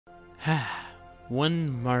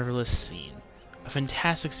One Marvelous Scene, a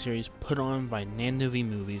fantastic series put on by Nando V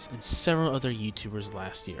Movies and several other YouTubers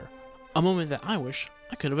last year. A moment that I wish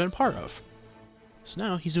I could have been part of. So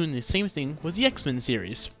now he's doing the same thing with the X-Men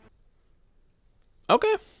series.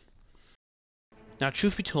 Okay. Now,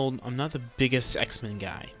 truth be told, I'm not the biggest X-Men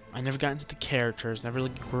guy. I never got into the characters, never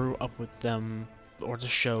really grew up with them, or the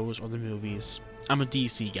shows, or the movies. I'm a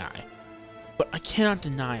DC guy. But I cannot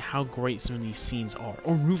deny how great some of these scenes are,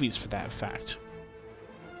 or movies for that fact.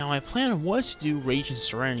 Now, my plan was to do Rage and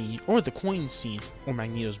Serenity, or the coin scene, or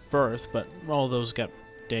Magneto's birth, but all those got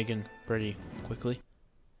taken pretty quickly.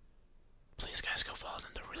 Please guys, go follow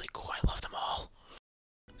them, they're really cool, I love them all.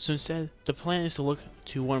 So instead, the plan is to look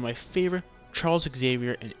to one of my favorite Charles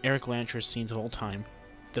Xavier and Eric Lantros scenes of all time,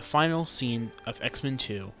 the final scene of X-Men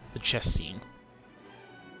 2, the chess scene.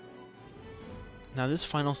 Now this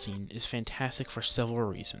final scene is fantastic for several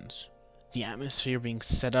reasons. The atmosphere being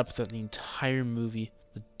set up throughout the entire movie,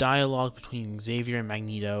 the dialogue between Xavier and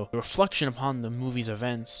Magneto, the reflection upon the movie's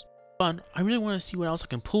events, but I really want to see what else I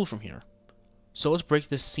can pull from here. So let's break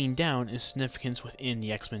this scene down in significance within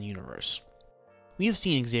the X-Men universe. We have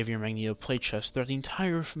seen Xavier and Magneto play chess throughout the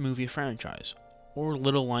entire movie franchise, or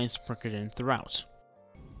little lines sprinkled in throughout.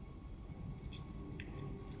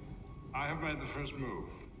 I have made the first move.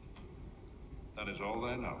 That is all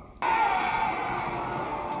they know.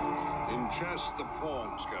 In chess, the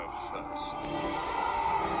pawns go first.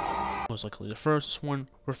 Most likely the first one,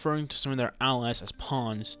 referring to some of their allies as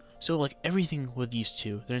pawns, so like everything with these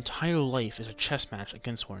two, their entire life is a chess match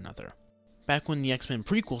against one another. Back when the X-Men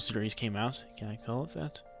prequel series came out, can I call it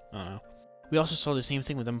that? I don't know. We also saw the same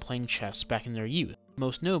thing with them playing chess back in their youth,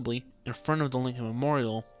 most notably in front of the Lincoln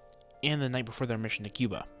Memorial and the night before their mission to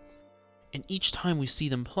Cuba. And each time we see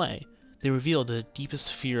them play, they reveal the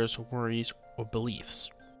deepest fears, worries, or beliefs.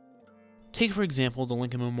 Take for example the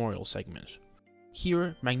Lincoln Memorial segment.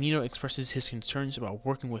 Here, Magneto expresses his concerns about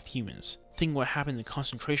working with humans, thinking what happened in the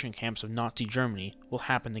concentration camps of Nazi Germany will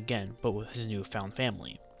happen again, but with his newfound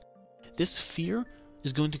family. This fear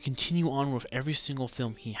is going to continue on with every single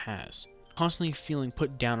film he has, constantly feeling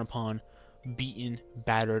put down upon, beaten,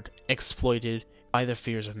 battered, exploited by the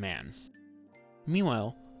fears of man.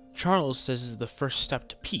 Meanwhile, Charles says is the first step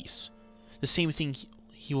to peace, the same thing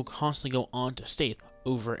he will constantly go on to state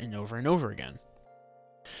over and over and over again.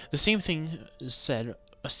 The same thing is said,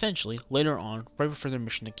 essentially, later on, right before their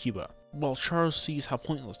mission to Cuba. While Charles sees how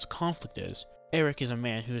pointless the conflict is, Eric is a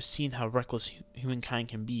man who has seen how reckless humankind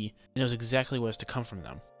can be and knows exactly what is to come from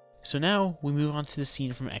them. So now, we move on to the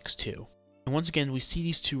scene from X2. And once again, we see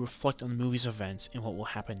these two reflect on the movie's events and what will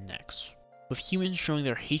happen next. With humans showing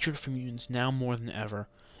their hatred for mutants now more than ever,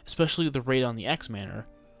 especially with the raid on the X-Manor,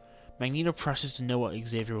 Magneto presses to know what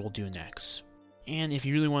Xavier will do next. And if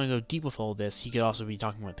you really want to go deep with all this, he could also be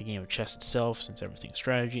talking about the game of chess itself, since everything's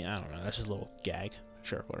strategy. I don't know, that's just a little gag.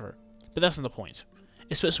 Sure, whatever. But that's not the point.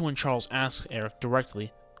 Especially when Charles asks Eric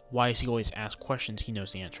directly, why is he always asked questions he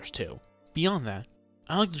knows the answers to? Beyond that,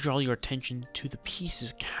 I'd like to draw your attention to the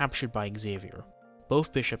pieces captured by Xavier.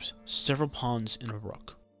 Both bishops, several pawns, and a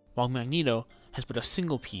rook. While Magneto has but a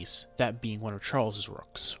single piece, that being one of Charles's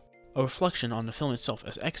rooks. A reflection on the film itself,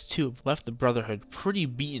 as X2 left the Brotherhood pretty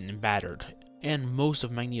beaten and battered, and most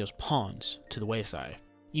of Magneto's pawns to the wayside,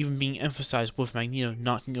 even being emphasized with Magneto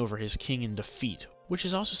knocking over his king in defeat, which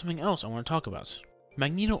is also something else I want to talk about.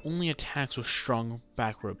 Magneto only attacks with strong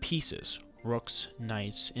back row pieces, rooks,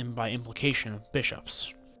 knights, and by implication,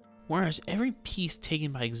 bishops. Whereas every piece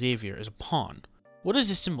taken by Xavier is a pawn. What does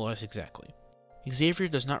this symbolize exactly? Xavier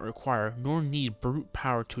does not require nor need brute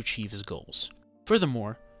power to achieve his goals.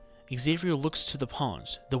 Furthermore, Xavier looks to the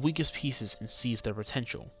pawns, the weakest pieces, and sees their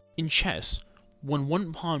potential. In chess, when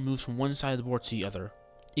one pawn moves from one side of the board to the other,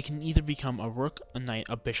 it can either become a rook, a knight,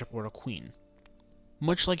 a bishop, or a queen.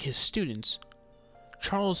 Much like his students,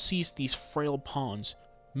 Charles sees these frail pawns,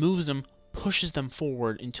 moves them, pushes them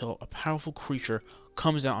forward until a powerful creature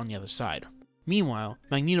comes out on the other side. Meanwhile,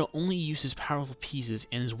 Magneto only uses powerful pieces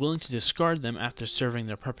and is willing to discard them after serving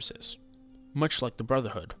their purposes, much like the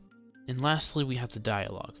Brotherhood. And lastly, we have the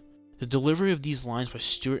dialogue. The delivery of these lines by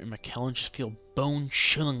Stewart and McKellen just feel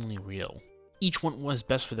bone-chillingly real. Each one was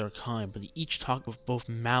best for their kind, but they each talk with both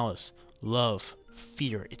malice, love,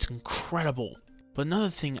 fear. It's incredible. But another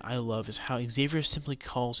thing I love is how Xavier simply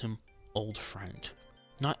calls him old friend.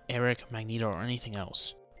 Not Eric, Magneto, or anything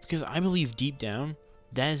else. Because I believe deep down,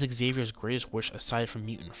 that is Xavier's greatest wish aside from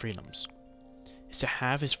mutant freedoms, is to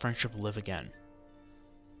have his friendship live again.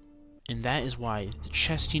 And that is why the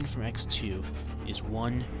chess scene from X2 is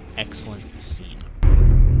one excellent scene.